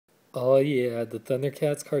Oh yeah, the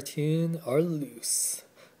Thundercats cartoon are loose.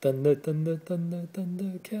 Thunder, thunder, thunder,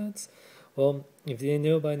 Thundercats. Well, if you didn't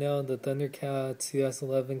know by now, the Thundercats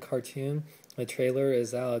 2011 cartoon, the trailer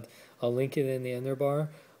is out. I'll link it in the ender bar,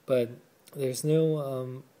 but there's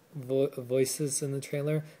no voices in the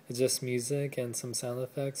trailer. It's just music and some sound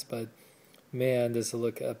effects, but man, does it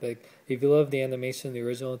look epic. If you love the animation, the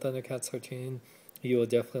original Thundercats cartoon, you will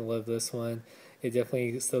definitely love this one. It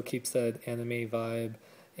definitely still keeps that anime vibe,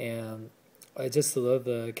 and I just love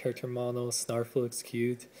the character model. Snarf looks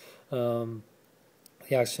cute. Um,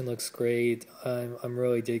 the action looks great. I'm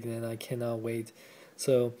really digging it. I cannot wait.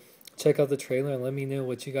 So check out the trailer and let me know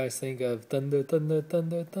what you guys think of Thunder, Thunder,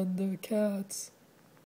 Thunder, Thundercats.